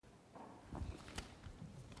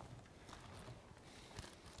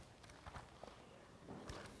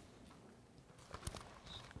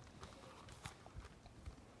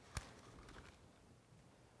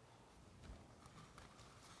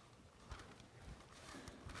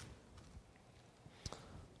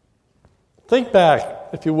Think back,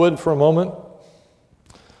 if you would, for a moment,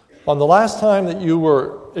 on the last time that you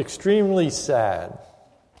were extremely sad.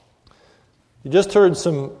 You just heard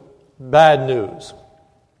some bad news.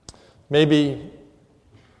 Maybe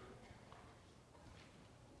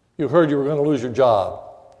you heard you were going to lose your job.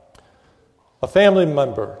 A family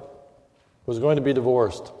member was going to be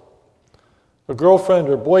divorced. A girlfriend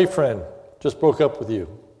or boyfriend just broke up with you.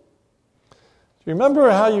 Do you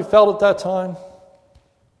remember how you felt at that time?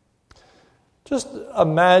 Just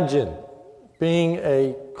imagine being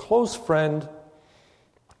a close friend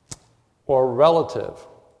or relative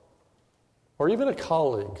or even a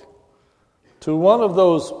colleague to one of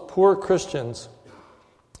those poor Christians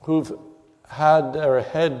who've had their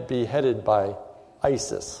head beheaded by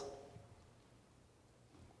ISIS.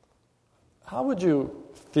 How would you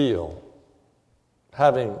feel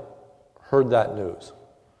having heard that news?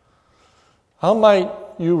 How might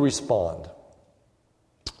you respond?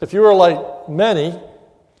 If you were like many,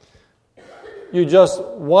 you just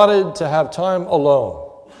wanted to have time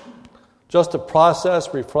alone, just to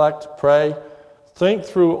process, reflect, pray, think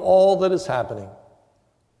through all that is happening.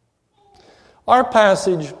 Our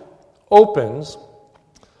passage opens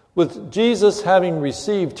with Jesus having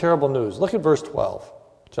received terrible news. Look at verse 12,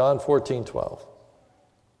 John 14:12.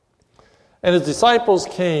 And his disciples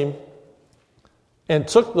came and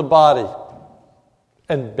took the body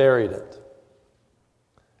and buried it.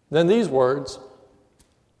 Then these words,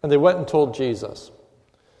 and they went and told Jesus.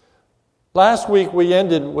 Last week we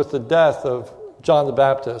ended with the death of John the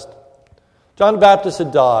Baptist. John the Baptist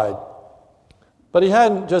had died, but he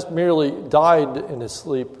hadn't just merely died in his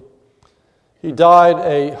sleep. He died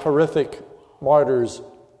a horrific martyr's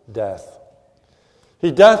death.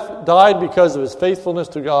 He died because of his faithfulness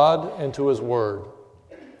to God and to his word.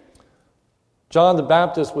 John the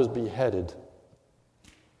Baptist was beheaded.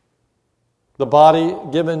 The body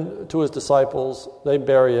given to his disciples, they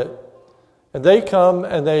bury it, and they come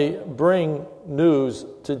and they bring news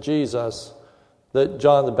to Jesus that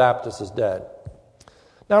John the Baptist is dead.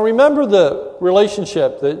 Now remember the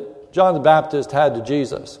relationship that John the Baptist had to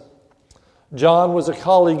Jesus. John was a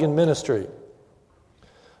colleague in ministry.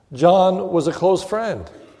 John was a close friend.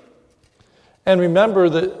 And remember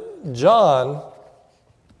that John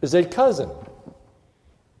is a cousin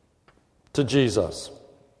to Jesus.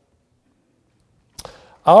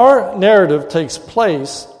 Our narrative takes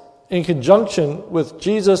place in conjunction with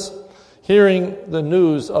Jesus hearing the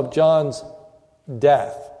news of John's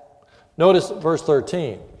death. Notice verse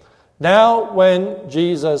 13. Now when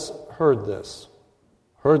Jesus heard the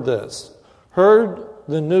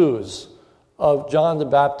news of John the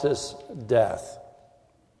Baptist's death.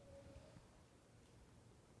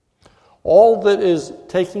 All that is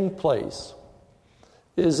taking place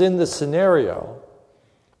is in the scenario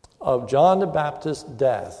of John the Baptist's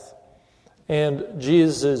death and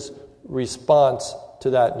Jesus' response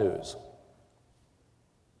to that news.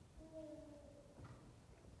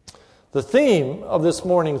 The theme of this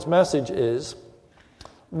morning's message is,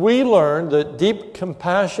 we learn that deep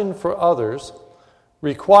compassion for others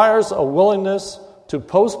requires a willingness to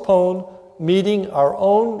postpone meeting our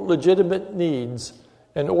own legitimate needs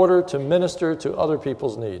in order to minister to other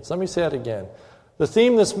people's needs. Let me say that again. The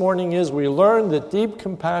theme this morning is, we learn that deep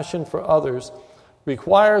compassion for others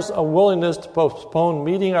requires a willingness to postpone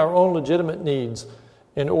meeting our own legitimate needs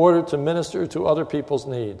in order to minister to other people's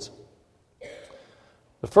needs.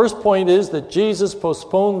 The first point is that Jesus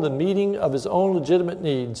postponed the meeting of his own legitimate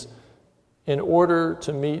needs in order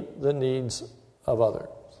to meet the needs of others.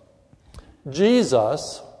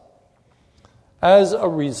 Jesus, as a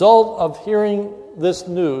result of hearing this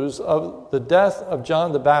news of the death of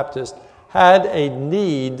John the Baptist, had a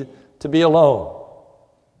need to be alone.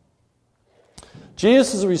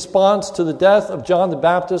 Jesus' response to the death of John the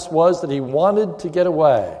Baptist was that he wanted to get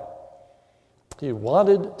away. He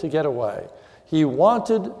wanted to get away. He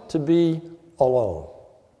wanted to be alone.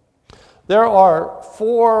 There are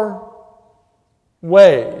 4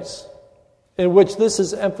 ways in which this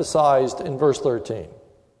is emphasized in verse 13.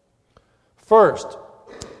 First,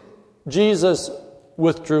 Jesus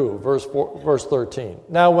withdrew, verse 13.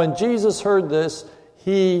 Now, when Jesus heard this,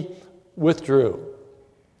 he withdrew.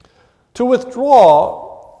 To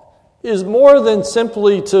withdraw is more than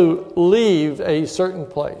simply to leave a certain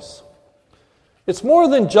place. It's more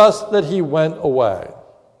than just that he went away.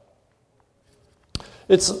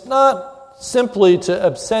 It's not simply to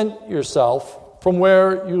absent yourself from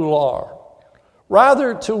where you are.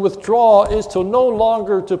 Rather, to withdraw is to no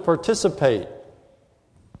longer to participate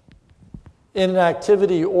in an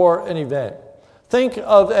activity or an event. Think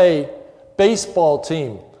of a baseball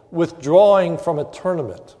team withdrawing from a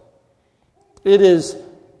tournament. It is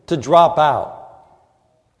to drop out.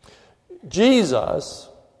 Jesus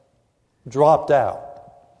dropped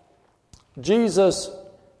out. Jesus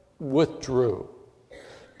withdrew.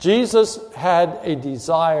 Jesus had a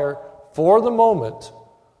desire for the moment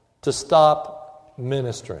to stop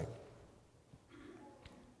ministering.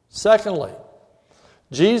 Secondly,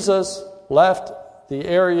 Jesus left the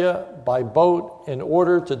area by boat in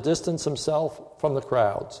order to distance himself from the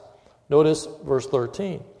crowds. Notice verse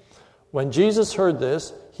 13. When Jesus heard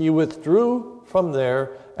this, he withdrew from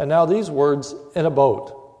there, and now these words, in a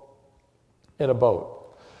boat. In a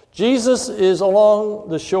boat. Jesus is along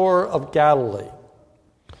the shore of Galilee.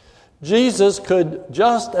 Jesus could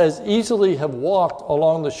just as easily have walked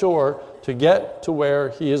along the shore to get to where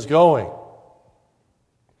he is going.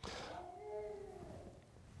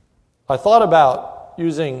 I thought about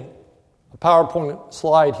using a PowerPoint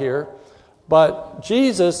slide here, but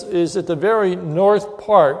Jesus is at the very north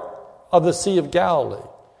part of the Sea of Galilee.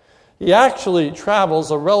 He actually travels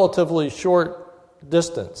a relatively short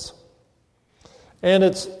distance, and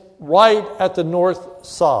it's right at the north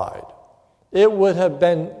side. It would have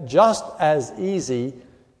been just as easy,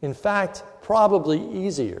 in fact, probably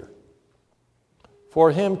easier,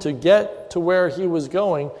 for him to get to where he was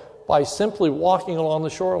going by simply walking along the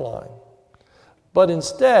shoreline. But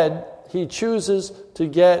instead, he chooses to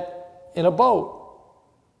get in a boat.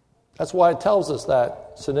 That's why it tells us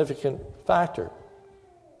that significant factor.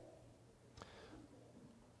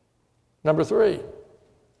 Number 3,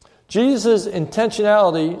 Jesus'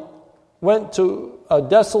 intentionality went to a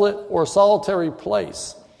desolate or solitary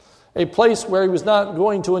place, a place where he was not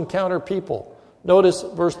going to encounter people. Notice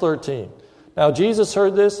verse 13. Now Jesus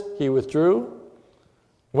heard this, he withdrew,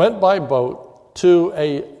 went by boat to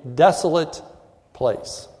a desolate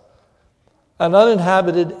place, an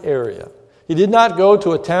uninhabited area. He did not go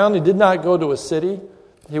to a town, he did not go to a city.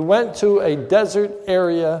 He went to a desert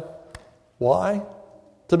area. Why?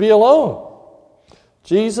 To be alone.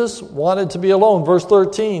 Jesus wanted to be alone. Verse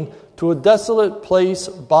 13, to a desolate place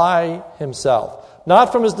by himself.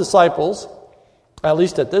 Not from his disciples, at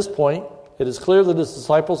least at this point. It is clear that his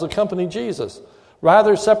disciples accompanied Jesus.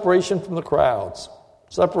 Rather, separation from the crowds.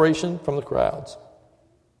 Separation from the crowds.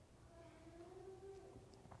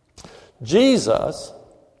 Jesus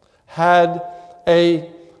had a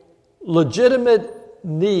legitimate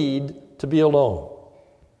need to be alone.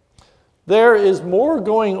 There is more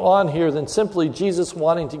going on here than simply Jesus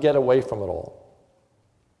wanting to get away from it all.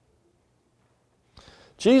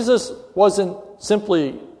 Jesus wasn't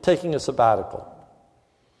simply taking a sabbatical.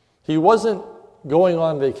 He wasn't going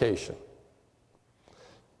on vacation.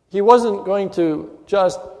 He wasn't going to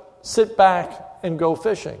just sit back and go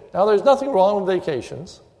fishing. Now, there's nothing wrong with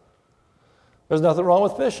vacations. There's nothing wrong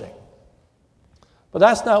with fishing. But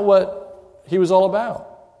that's not what he was all about.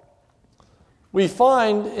 We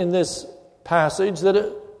find in this passage that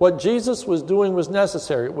what Jesus was doing was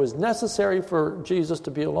necessary. It was necessary for Jesus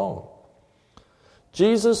to be alone.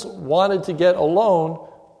 Jesus wanted to get alone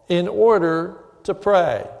in order to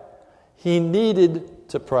pray. He needed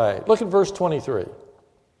to pray. Look at verse 23.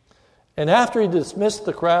 And after he dismissed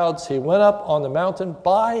the crowds, he went up on the mountain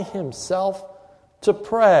by himself to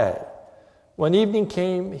pray. When evening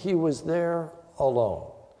came, he was there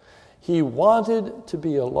alone. He wanted to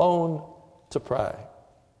be alone to pray.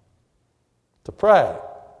 To pray.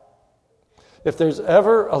 If there's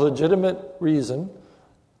ever a legitimate reason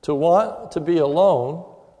to want to be alone,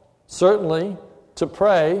 certainly to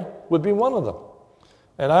pray would be one of them.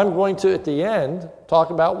 And I'm going to, at the end, talk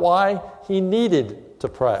about why he needed to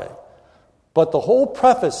pray. But the whole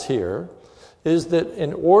preface here is that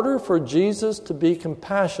in order for Jesus to be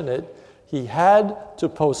compassionate, he had to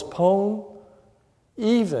postpone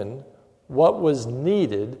even what was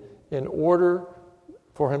needed in order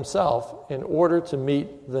for himself, in order to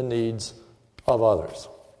meet the needs of others.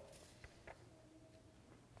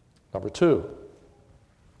 Number 2,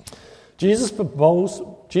 Jesus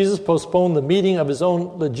postponed the meeting of his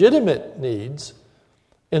own legitimate needs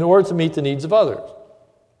in order to meet the needs of others.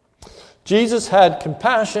 Jesus had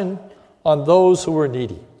compassion on those who were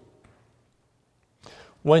needy.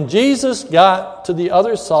 When Jesus got to the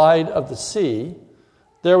other side of the sea,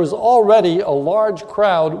 there was already a large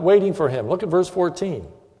crowd waiting for him. Look at verse 14.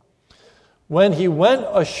 When he went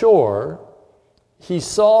ashore, he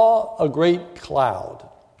saw a great crowd.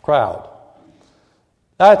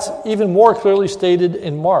 That's even more clearly stated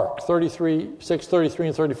in Mark 33, 6, 33,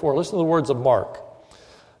 and 34. Listen to the words of Mark.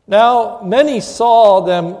 Now, many saw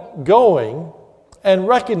them going and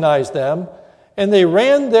recognized them, and they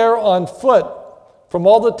ran there on foot from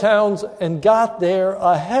all the towns and got there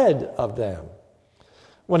ahead of them.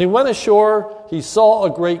 When he went ashore, he saw a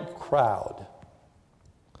great crowd.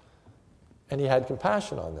 and he had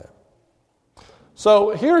compassion on them.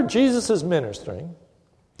 So here Jesus is ministering.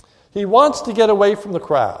 He wants to get away from the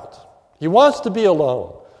crowd. He wants to be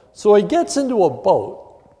alone. So he gets into a boat,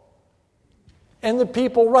 and the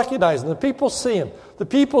people recognize him. The people see him. The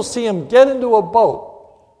people see him get into a boat.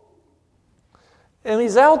 And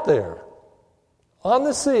he's out there on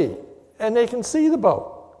the sea, and they can see the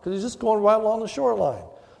boat because he's just going right along the shoreline.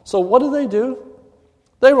 So what do?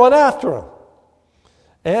 They run after him.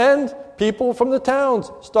 And people from the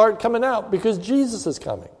towns start coming out because Jesus is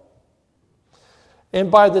coming.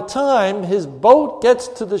 And by the time his boat gets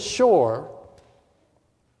to the shore,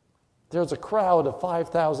 there's a crowd of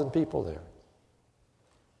 5,000 people there.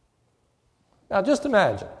 Now just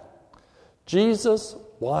imagine, Jesus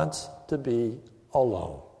wants to be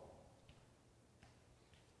alone.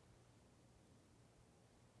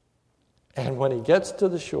 And when he gets to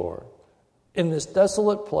the shore, in this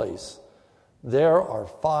desolate place, there are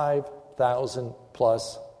 5,000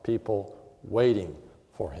 plus people waiting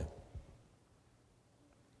for him.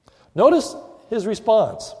 Notice his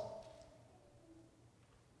response.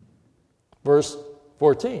 Verse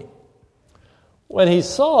 14. When he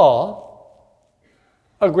saw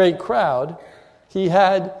a great crowd, he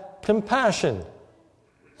had compassion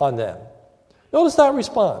on them. Notice that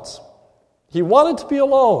response. He wanted to be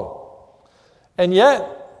alone. And yet,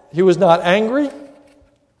 he was not angry.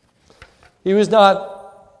 He was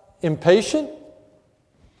not impatient.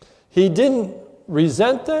 He didn't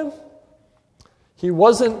resent them. He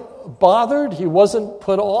wasn't bothered. He wasn't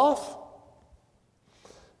put off.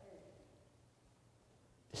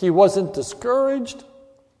 He wasn't discouraged.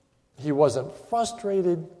 He wasn't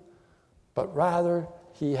frustrated. But rather,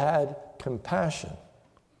 he had compassion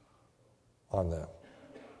on them.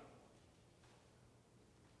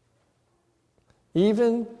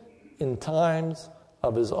 Even in times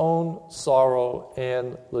of his own sorrow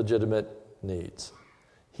and legitimate needs,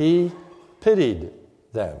 he pitied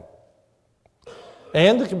them.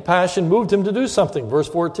 And the compassion moved him to do something. Verse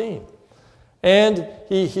 14. And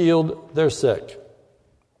he healed their sick.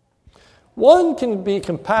 One can be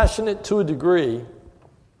compassionate to a degree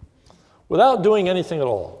without doing anything at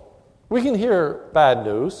all. We can hear bad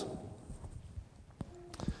news,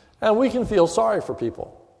 and we can feel sorry for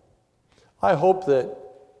people. I hope that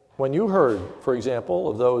when you heard, for example,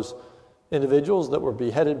 of those individuals that were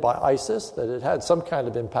beheaded by ISIS, that it had some kind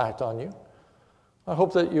of impact on you. I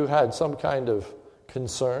hope that you had some kind of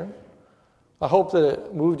concern. I hope that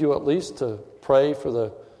it moved you at least to pray for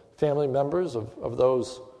the family members of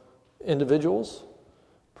those individuals,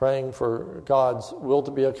 praying for God's will to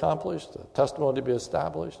be accomplished, the testimony to be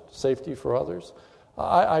established, safety for others.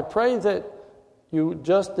 I pray that you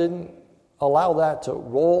just didn't allow that to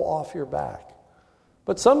roll off your back.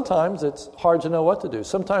 But sometimes it's hard to know what to do.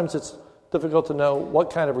 Sometimes it's difficult to know what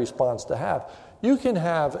kind of response to have. You can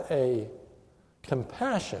have a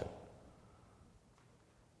compassion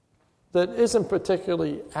that isn't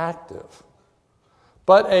particularly active,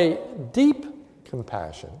 but a deep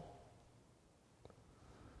compassion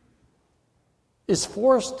is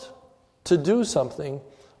forced to do something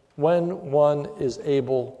when one is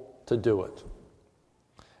able to do it.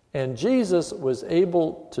 And Jesus was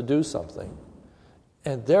able to do something,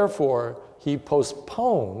 and therefore he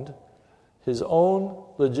postponed his own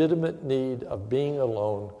legitimate need of being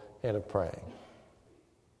alone and of praying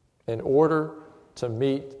in order to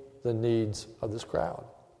meet the needs of this crowd.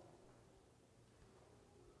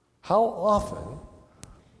 How often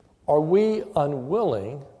are we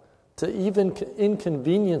unwilling to even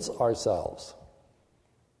inconvenience ourselves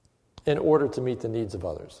in order to meet the needs of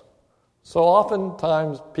others? So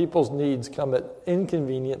oftentimes people's needs come at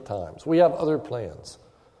inconvenient times. We have other plans.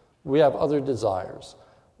 We have other desires.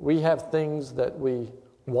 We have things that we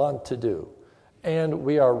want to do. And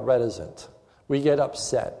we are reticent. We get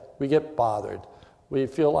upset. We get bothered. We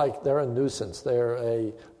feel like they're a nuisance. They're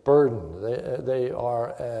a burden. They are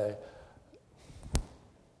a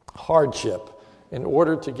hardship in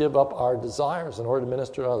order to give up our desires, in order to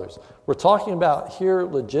minister to others. We're talking about here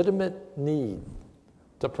legitimate need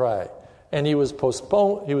to pray. And he was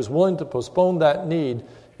willing to postpone that need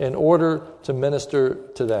in order to minister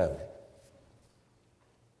to them.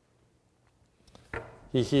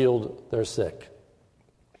 He healed their sick.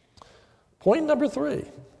 Point number 3.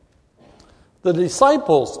 The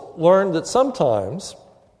disciples learned that sometimes,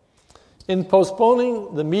 in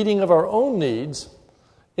postponing the meeting of our own needs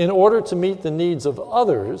in order to meet the needs of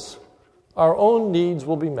others, our own needs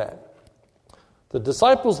will be met. The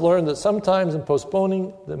disciples learned that sometimes in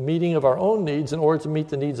postponing the meeting of our own needs in order to meet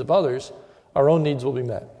the needs of others, our own needs will be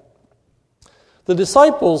met. The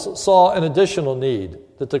disciples saw an additional need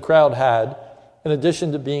that the crowd had in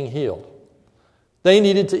addition to being healed. They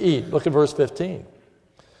needed to eat. Look at verse 15.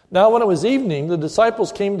 Now when it was evening, the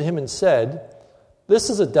disciples came to him and said, "This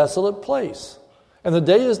is a desolate place, and the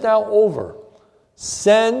day is now over.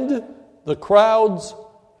 Send the crowds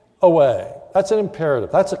away." That's an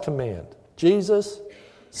imperative. That's a command. Jesus,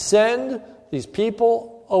 send these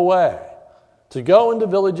people away to go into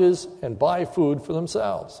villages and buy food for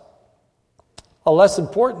themselves. A less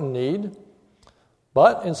important need,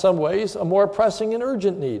 but in some ways a more pressing and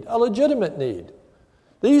urgent need, a legitimate need.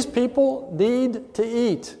 These people need to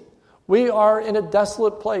eat. We are in a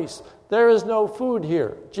desolate place. There is no food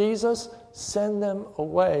here. Jesus, send them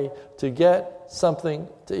away to get something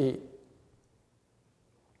to eat.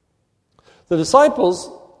 The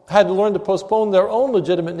disciples had to learn to postpone their own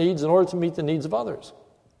legitimate needs in order to meet the needs of others.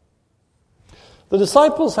 The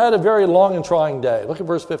disciples had a very long and trying day. Look at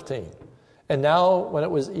verse 15. And now, when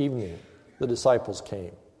it was evening, the disciples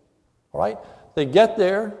came. All right? They get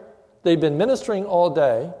there. They've been ministering all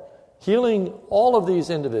day, healing all of these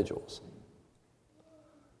individuals.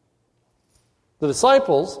 The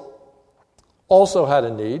disciples also had a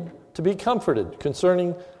need to be comforted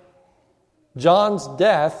concerning John's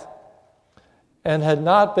death and had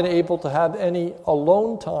not been able to have any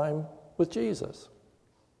alone time with Jesus.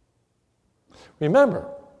 Remember,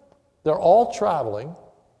 they're all traveling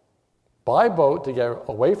by boat to get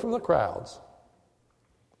away from the crowds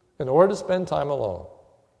in order to spend time alone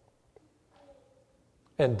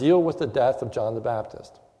and deal with the death of John the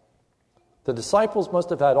Baptist. The disciples must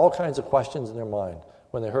have had all kinds of questions in their mind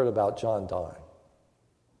when they heard about John dying.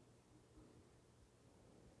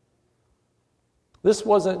 This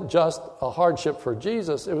wasn't just a hardship for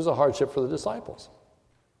Jesus, it was a hardship for the disciples.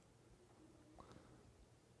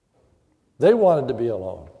 They wanted to be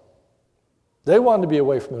alone. They wanted to be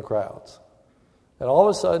away from the crowds. And all of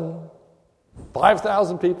a sudden,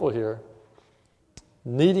 5,000 people here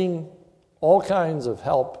needing all kinds of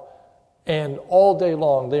help, and all day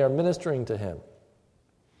long they are ministering to him.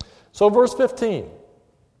 So verse 15.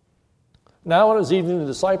 Now when it was evening, the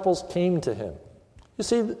disciples came to him. You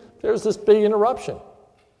see, there's this big interruption.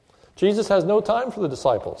 Jesus has no time for the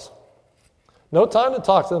disciples. No time to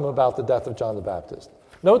talk to them about the death of John the Baptist.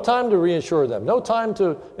 No time to reassure them. No time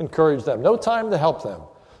to encourage them. No time to help them.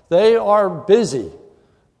 They are busy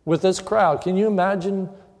with this crowd. Can you imagine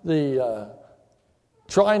the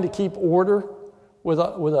trying to keep order with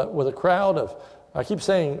a crowd of, I keep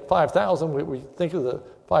saying 5,000. We think of the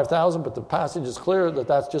 5,000, but the passage is clear that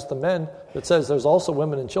that's just the men. It says there's also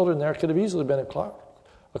women and children there. It could have easily been a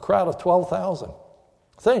crowd of 12,000.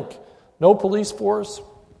 Think, no police force,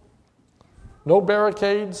 no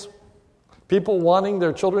barricades, people wanting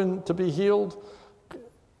their children to be healed.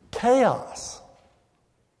 Chaos.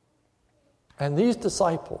 And these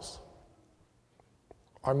disciples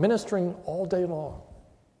are ministering all day long.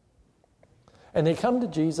 And they come to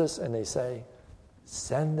Jesus and they say,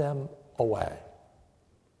 "Send them away.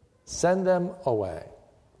 Send them away."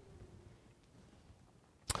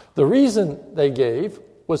 The reason they gave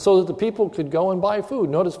was so that the people could go and buy food.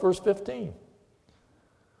 Notice verse 15.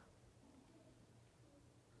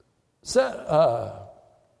 This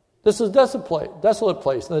is a desolate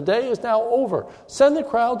place, and the day is now over. Send the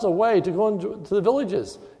crowds away to go into the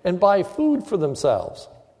villages and buy food for themselves.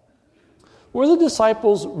 Were the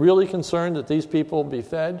disciples really concerned that these people be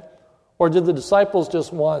fed? Or did the disciples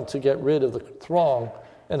just want to get rid of the throng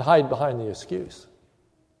and hide behind the excuse?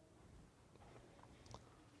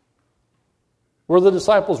 Were the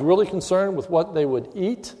disciples really concerned with what they would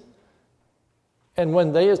eat and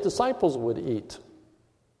when they as disciples would eat?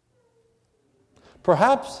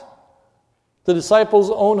 Perhaps the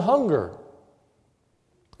disciples' own hunger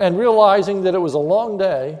and realizing that it was a long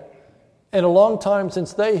day and a long time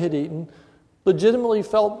since they had eaten, legitimately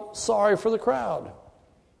felt sorry for the crowd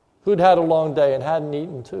who'd had a long day and hadn't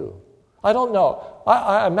eaten too. I don't know.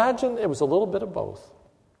 I imagine it was a little bit of both.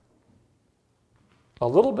 A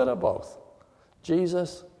little bit of both.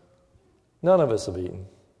 Jesus, none of us have eaten.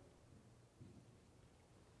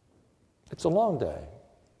 It's a long day.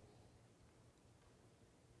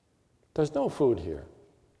 There's no food here.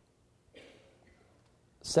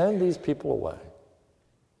 Send these people away.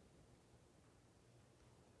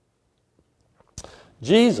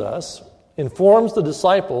 Jesus informs the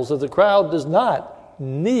disciples that the crowd does not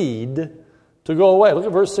need to go away. Look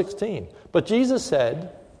at verse 16. But Jesus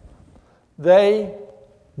said, they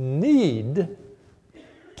need,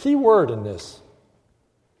 key word in this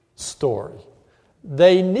story,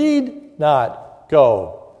 they need not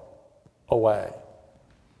go away.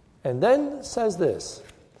 And then says this,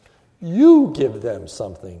 you give them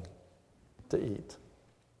something to eat.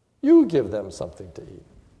 You give them something to eat.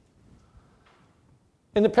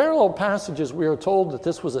 In the parallel passages, we are told that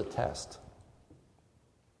this was a test.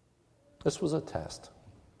 This was a test.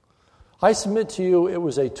 I submit to you it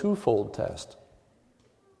was a twofold test.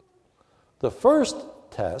 The first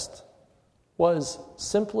test was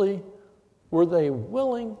simply, were they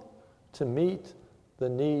willing to meet the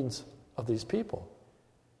needs of these people?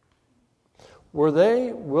 Were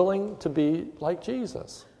they willing to be like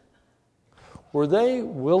Jesus? Were they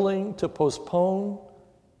willing to postpone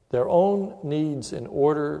their own needs in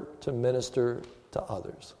order to minister to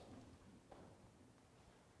others?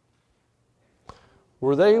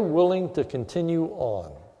 Were they willing to continue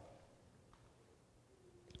on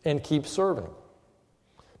and keep serving?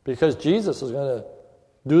 Because Jesus is going to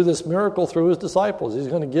do this miracle through his disciples. He's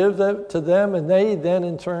going to give that to them, and they then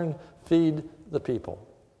in turn feed the people.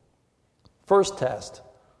 First test,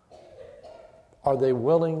 are they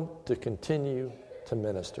willing to continue to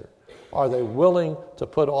minister? Are they willing to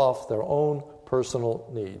put off their own personal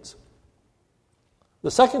needs?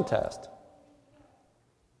 The second test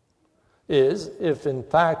is, if in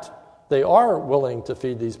fact they are willing to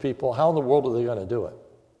feed these people, how in the world are they going to do it?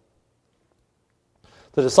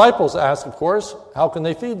 The disciples ask, of course, how can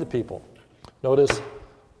they feed the people? Notice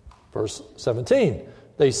verse 17.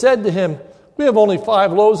 They said to him, "We have only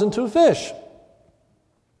 5 loaves and 2 fish."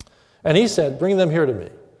 And he said, "Bring them here to me."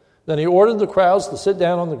 Then he ordered the crowds to sit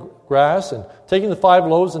down on the grass, and taking the 5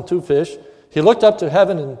 loaves and 2 fish, he looked up to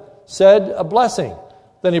heaven and said a blessing.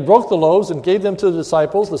 Then he broke the loaves and gave them to the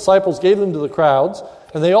disciples. The disciples gave them to the crowds,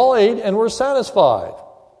 and they all ate and were satisfied.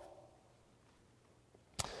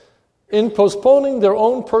 In postponing their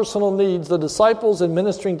own personal needs, the disciples in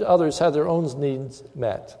ministering to others had their own needs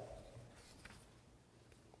met.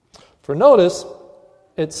 For notice,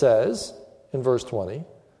 it says in verse 20,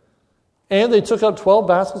 and they took up 12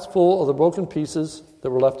 baskets full of the broken pieces that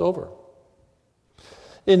were left over.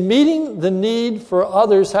 In meeting the need for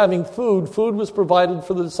others having food, food was provided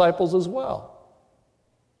for the disciples as well.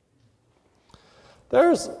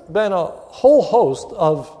 There's been a whole host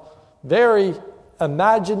of very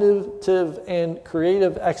imaginative and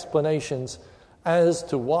creative explanations as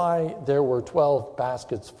to why there were 12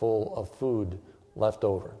 baskets full of food left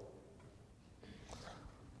over.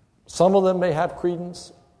 Some of them may have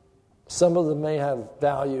credence. Some of them may have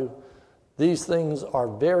value. These things are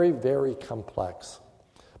very, very complex.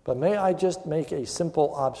 But may I just make a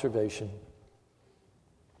simple observation?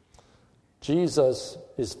 Jesus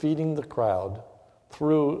is feeding the crowd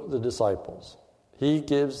through the disciples. He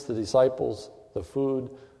gives the disciples the food.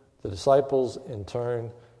 The disciples, in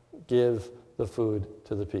turn, give the food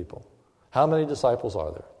to the people. How many disciples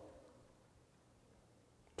are there?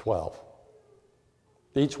 12.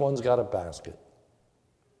 Each one's got a basket.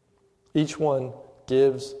 Each one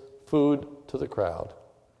gives food to the crowd.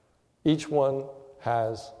 Each one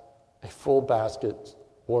has a full basket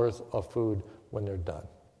worth of food when they're done.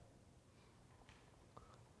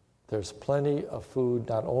 There's plenty of food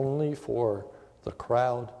not only for the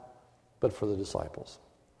crowd, but for the disciples.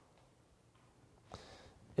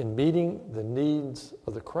 In meeting the needs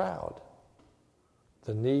of the crowd,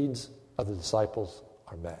 the needs of the disciples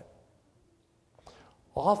are met.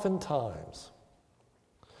 Oftentimes,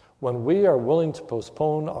 when we are willing to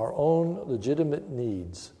postpone our own legitimate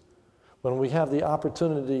needs, when we have the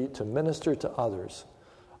opportunity to minister to others,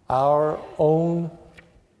 our own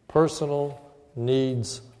personal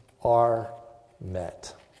needs are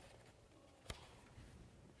met.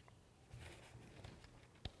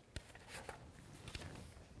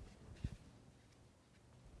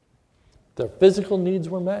 Their physical needs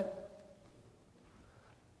were met,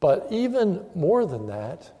 but even more than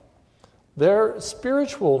that, their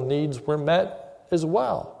spiritual needs were met as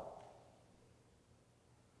well.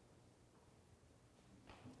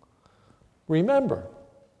 Remember,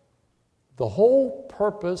 the whole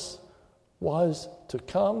purpose was to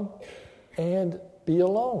come and be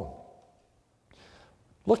alone.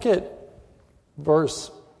 Look at verse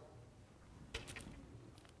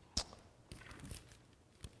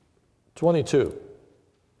 22.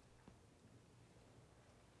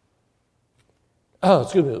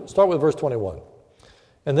 Start with verse 21.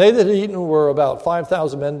 And they that had eaten were about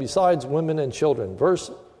 5,000 men, besides women and children.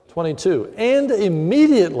 Verse 22. And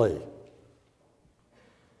immediately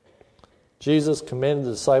Jesus commanded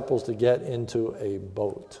the disciples to get into a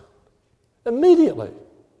boat. Immediately.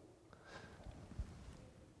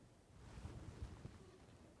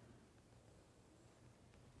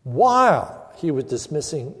 While he was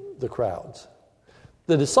dismissing the crowds.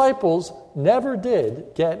 The disciples never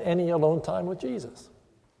did get any alone time with Jesus.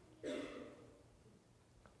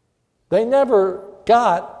 They never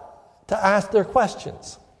got to ask their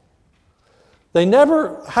questions. They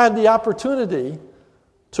never had the opportunity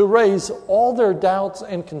to raise all their doubts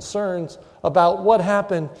and concerns about what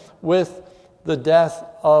happened with the death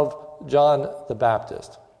of John the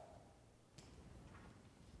Baptist.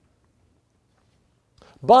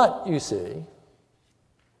 But, you see,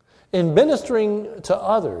 in ministering to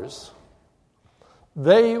others,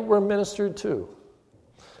 they were ministered to.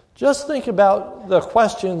 Just think about the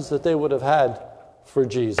questions that they would have had for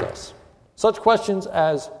Jesus. Such questions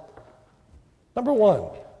as, number one,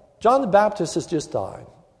 John the Baptist has just died.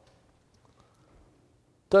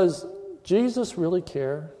 Does Jesus really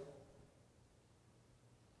care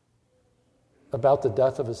about the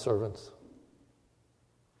death of his servants?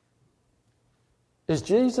 Is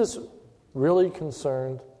Jesus really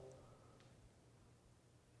concerned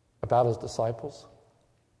about his disciples?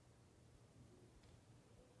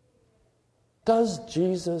 Does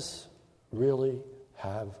Jesus really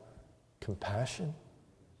have compassion?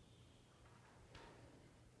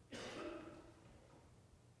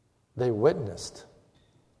 They witnessed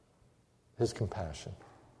his compassion.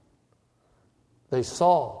 They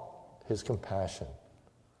saw his compassion.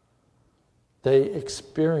 They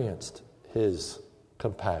experienced his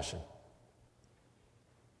compassion.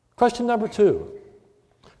 Question number 2.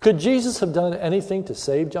 Could Jesus have done anything to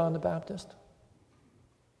save John the Baptist?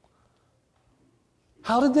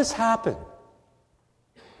 How did this happen?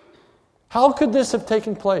 How could this have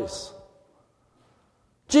taken place?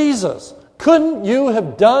 Jesus, couldn't you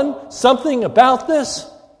have done something about this?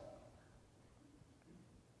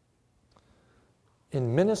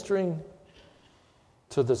 In ministering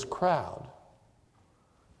to this crowd,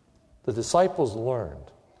 the disciples learned,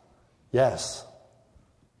 yes,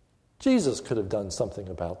 Jesus could have done something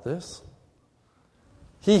about this.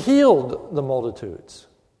 He healed the multitudes.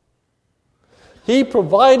 He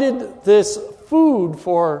provided this food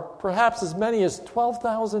for perhaps as many as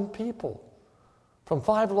 12,000 people from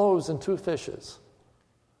 5 loaves and 2 fishes.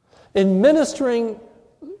 In ministering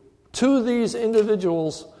to these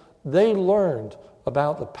individuals, they learned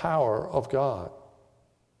about the power of God.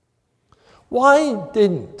 Why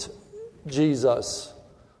didn't Jesus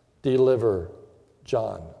deliver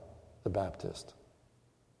John the Baptist?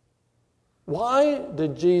 Why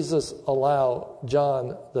did Jesus allow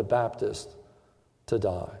John the Baptist to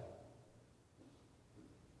die?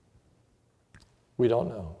 We don't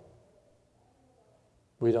know.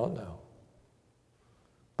 We don't know.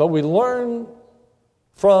 But we learn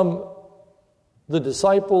from the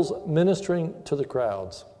disciples ministering to the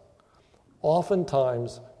crowds.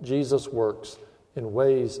 Oftentimes, Jesus works in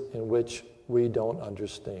ways in which we don't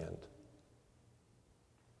understand,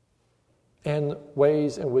 and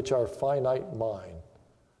ways in which our finite mind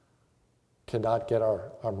cannot get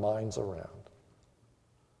our minds around.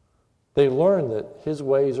 They learn that his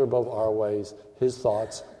ways are above our ways, his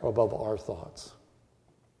thoughts are above our thoughts.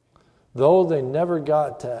 Though they never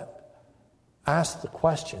got to ask the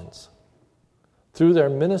questions, through their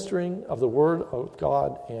ministering of the Word of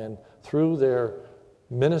God and through their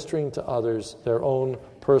ministering to others, their own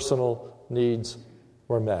personal needs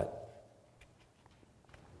were met.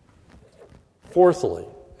 Fourthly,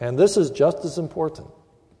 and this is just as important,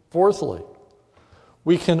 fourthly,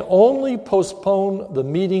 we can only postpone the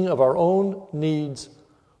meeting of our own needs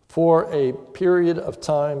for a period of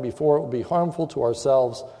time before it will be harmful to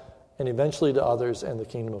ourselves and eventually to others and the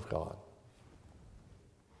kingdom of God.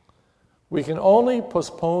 We can only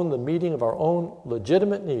postpone the meeting of our own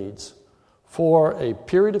legitimate needs for a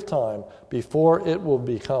period of time before it will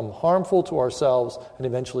become harmful to ourselves and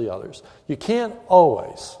eventually others. You can't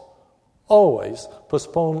always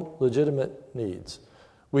postpone legitimate needs.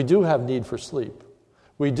 We do have need for sleep.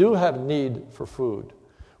 We do have need for food.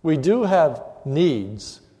 We do have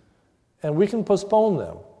needs, and we can postpone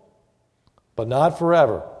them, but not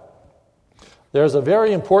forever. There's a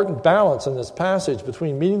very important balance in this passage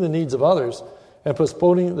between meeting the needs of others and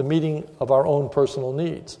postponing the meeting of our own personal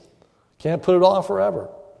needs. Can't put it off forever.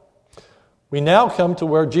 We now come to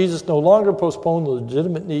where Jesus no longer postponed the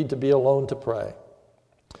legitimate need to be alone to pray.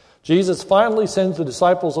 Jesus finally sends the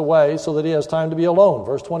disciples away so that he has time to be alone.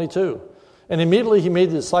 Verse 22. And immediately he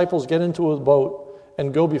made the disciples get into a boat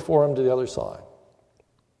and go before him to the other side.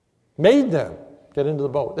 Made them get into the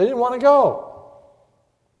boat. They didn't want to go.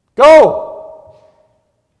 Go!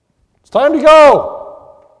 It's time to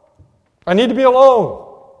go. I need to be alone.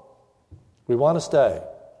 We want to stay.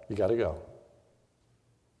 You got to go.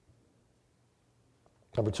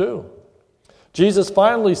 Number 2, Jesus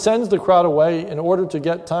finally sends the crowd away in order to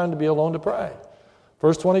get time to be alone to pray.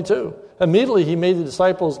 Verse 22, immediately he made the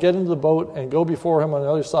disciples get into the boat and go before him on the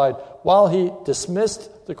other side while he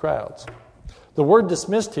dismissed the crowds. The word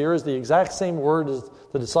dismissed here is the exact same word as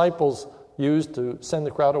the disciples used to send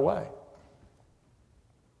the crowd away.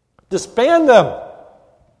 Disband them.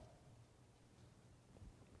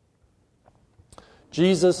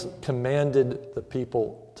 Jesus commanded the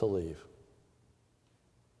people to leave.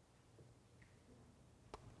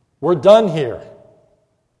 We're done here.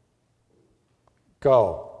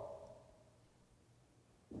 Go.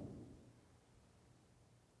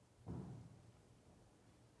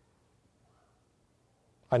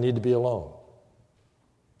 I need to be alone.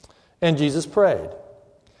 And Jesus prayed.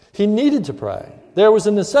 He needed to pray. There was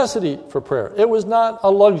a necessity for prayer. It was not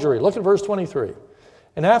a luxury. Look at verse 23.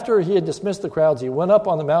 And after he had dismissed the crowds, he went up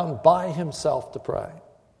on the mountain by himself to pray.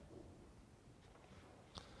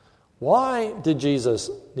 Why did Jesus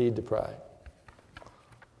need to pray?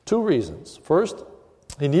 2 reasons. First,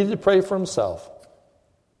 he needed to pray for himself.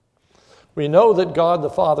 We know that God the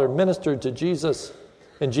Father ministered to Jesus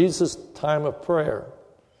in Jesus' time of prayer,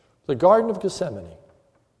 the Garden of Gethsemane.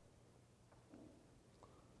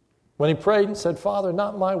 When he prayed and said, Father,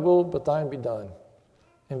 not my will, but thine be done.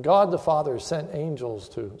 And God the Father sent angels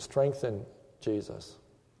to strengthen Jesus.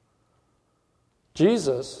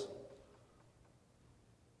 Jesus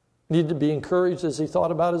needed to be encouraged as he thought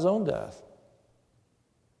about his own death,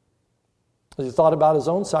 as he thought about his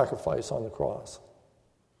own sacrifice on the cross,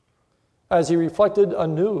 as he reflected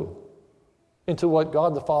anew into what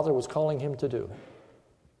God the Father was calling him to do.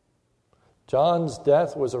 John's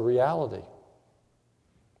death was a reality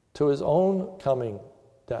to his own coming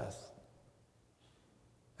death.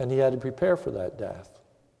 And he had to prepare for that death.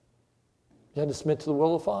 He had to submit to the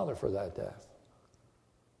will of the Father for that death.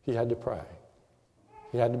 He had to pray.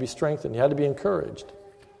 He had to be strengthened. He had to be encouraged.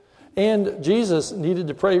 And Jesus needed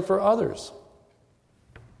to pray for others.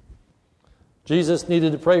 Jesus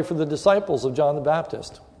needed to pray for the disciples of John the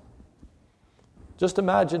Baptist. Just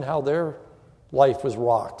imagine how their life was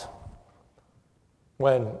rocked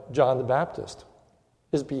when John the Baptist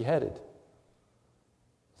is beheaded.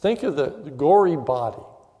 Think of the gory body.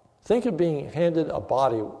 Think of being handed a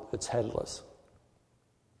body that's headless.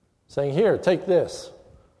 Saying, here, take this.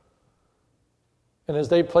 And as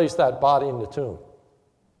they placed that body in the tomb,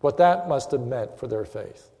 what that must have meant for their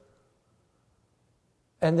faith.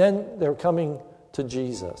 And then they're coming to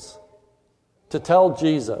Jesus to tell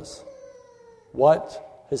Jesus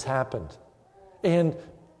what has happened. And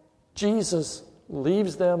Jesus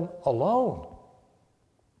leaves them alone.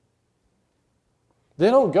 They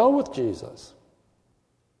don't go with Jesus.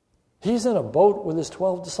 He's in a boat with his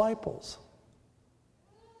 12 disciples.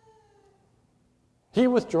 He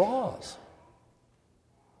withdraws.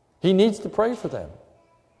 He needs to pray for them.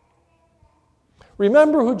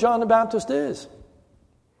 Remember who John the Baptist is.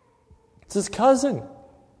 It's his cousin.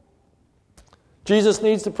 Jesus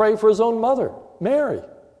needs to pray for his own mother, Mary.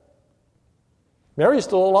 Mary's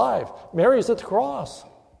still alive. Mary's at the cross.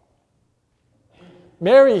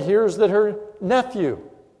 Mary hears that her nephew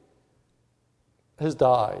has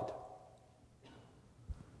died.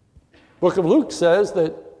 Book of Luke says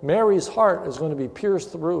that Mary's heart is going to be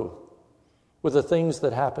pierced through with the things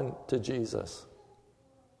that happened to Jesus.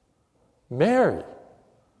 Mary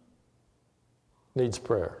needs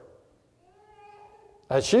prayer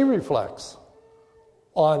as she reflects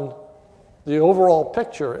on the overall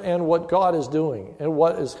picture and what God is doing and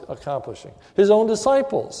what is accomplishing. His own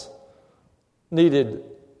disciples needed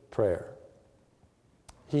prayer.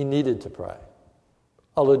 He needed to pray.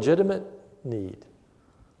 A legitimate need.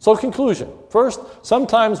 So, conclusion. First,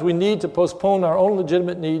 sometimes we need to postpone our own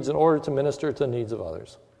legitimate needs in order to minister to the needs of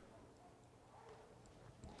others.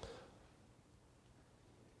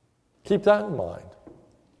 Keep that in mind.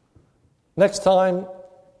 Next time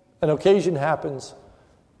an occasion happens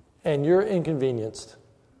and you're inconvenienced,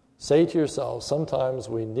 say to yourself, sometimes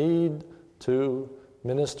we need to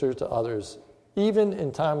minister to others, even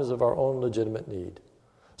in times of our own legitimate need.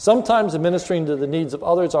 Sometimes in ministering to the needs of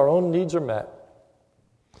others, our own needs are met.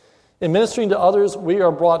 In ministering to others, we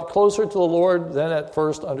are brought closer to the Lord than at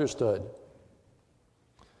first understood.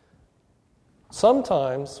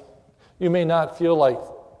 Sometimes you may not feel like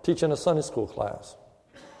teaching a Sunday school class.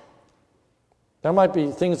 There might be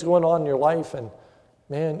things going on in your life and,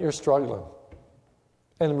 man, you're struggling.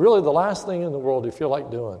 And really the last thing in the world you feel like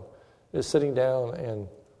doing is sitting down and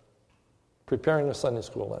preparing a Sunday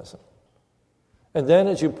school lesson. And then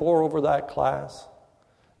as you pore over that class,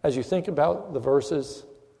 as you think about the verses,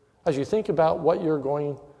 as you think about what you're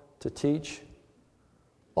going to teach,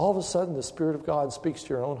 all of a sudden the Spirit of God speaks to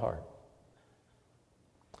your own heart.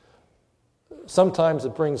 Sometimes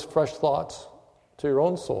it brings fresh thoughts to your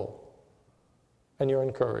own soul, and you're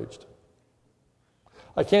encouraged.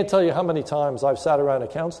 I can't tell you how many times I've sat around a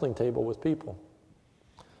counseling table with people.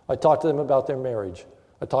 I talk to them about their marriage.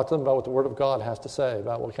 I talk to them about what the Word of God has to say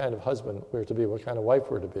about what kind of husband we're to be, what kind of wife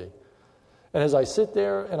we're to be. And as I sit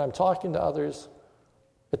there and I'm talking to others,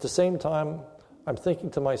 at the same time, I'm thinking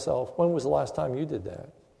to myself, when was the last time you did that?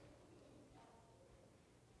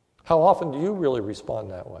 How often do you really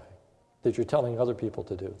respond that way, that you're telling other people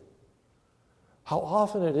to do? How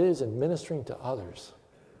often it is in ministering to others,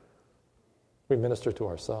 we minister to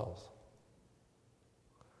ourselves.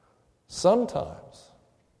 Sometimes,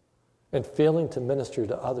 in failing to minister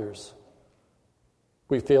to others,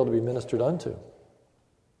 we fail to be ministered unto.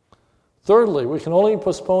 Thirdly, we can only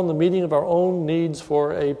postpone the meeting of our own needs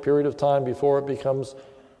for a period of time before it becomes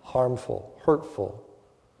harmful, hurtful.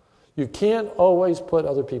 You can't always put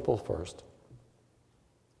other people first.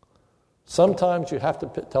 Sometimes you have to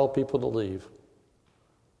tell people to leave.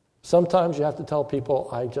 Sometimes you have to tell people,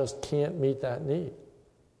 I just can't meet that need.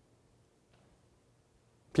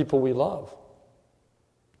 People we love.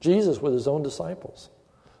 Jesus with his own disciples.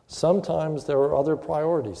 Sometimes there are other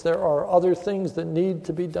priorities. There are other things that need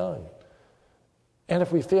to be done. And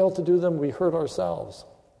if we fail to do them, we hurt ourselves,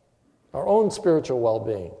 our own spiritual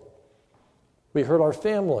well-being. We hurt our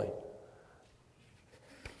family.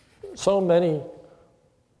 So many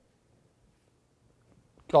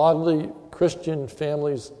godly Christian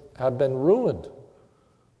families have been ruined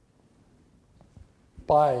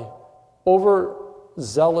by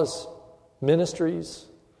overzealous ministries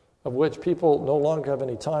of which people no longer have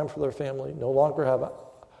any time for their family, no longer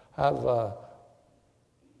have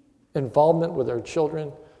involvement with their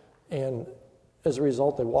children, and as a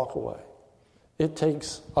result, they walk away. It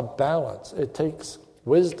takes a balance. It takes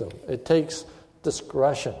wisdom. It takes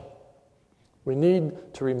discretion. We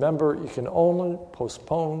need to remember you can only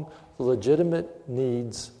postpone the legitimate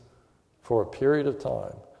needs for a period of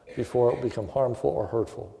time before it will become harmful or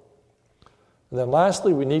hurtful. And then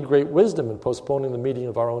lastly, we need great wisdom in postponing the meeting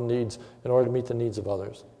of our own needs in order to meet the needs of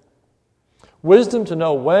others. Wisdom to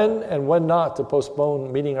know when and when not to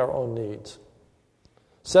postpone meeting our own needs.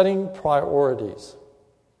 Setting priorities.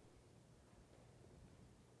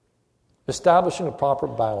 Establishing a proper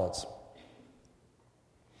balance.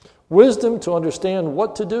 Wisdom to understand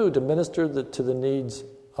what to do to minister to the needs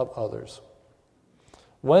of others.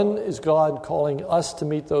 When is God calling us to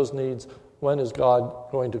meet those needs? When is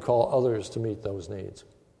God going to call others to meet those needs?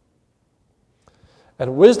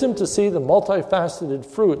 And wisdom to see the multifaceted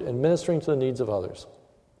fruit in ministering to the needs of others.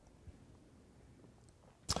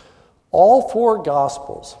 All four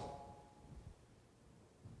Gospels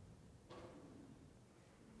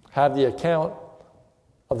have the account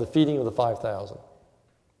of the feeding of the 5,000.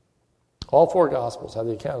 All four Gospels have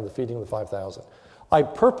the account of the feeding of the 5,000. I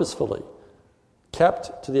purposefully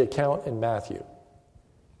kept to the account in Matthew.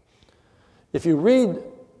 If you read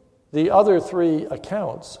the other three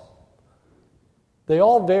accounts, they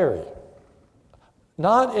all vary.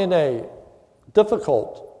 Not in a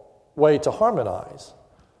difficult way to harmonize,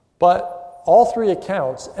 but all three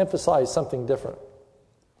accounts emphasize something different.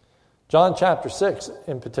 John chapter 6,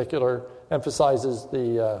 in particular, emphasizes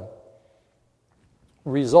the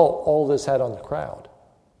result all this had on the crowd.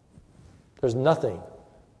 There's nothing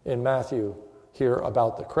in Matthew here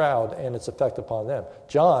about the crowd and its effect upon them.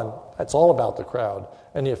 John, that's all about the crowd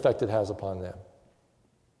and the effect it has upon them.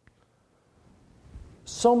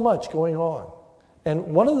 So much going on. And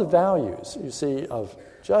one of the values, you see, of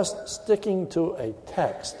just sticking to a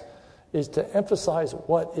text is to emphasize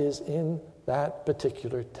what is in that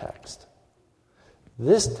particular text.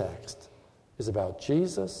 This text is about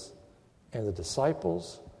Jesus and the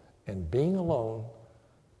disciples and being alone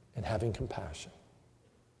and having compassion.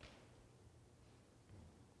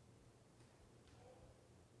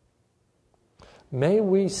 May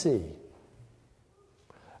we see,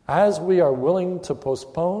 as we are willing to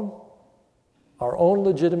postpone our own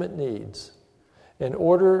legitimate needs in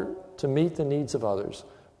order to meet the needs of others,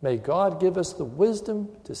 may God give us the wisdom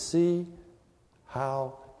to see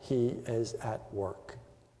how He is at work.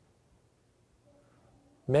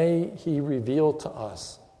 May He reveal to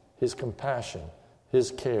us His compassion,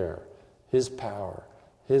 His care, His power,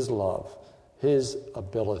 His love, His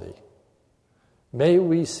ability. May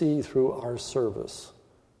we see through our service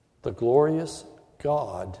the glorious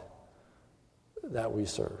God that we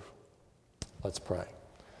serve. Let's pray.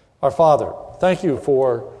 Our Father, thank you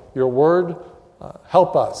for your word.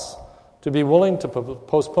 Help us to be willing to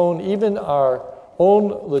postpone even our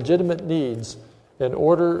own legitimate needs in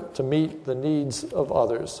order to meet the needs of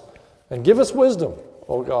others. And give us wisdom,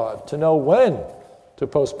 O God, to know when to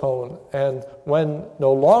postpone and when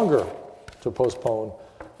no longer to postpone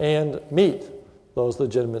and meet those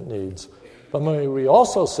legitimate needs. But may we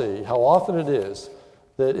also see how often it is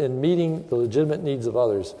that in meeting the legitimate needs of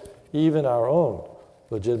others, even our own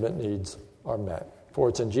legitimate needs are met. For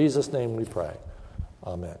it's in Jesus' name we pray.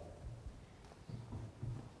 Amen.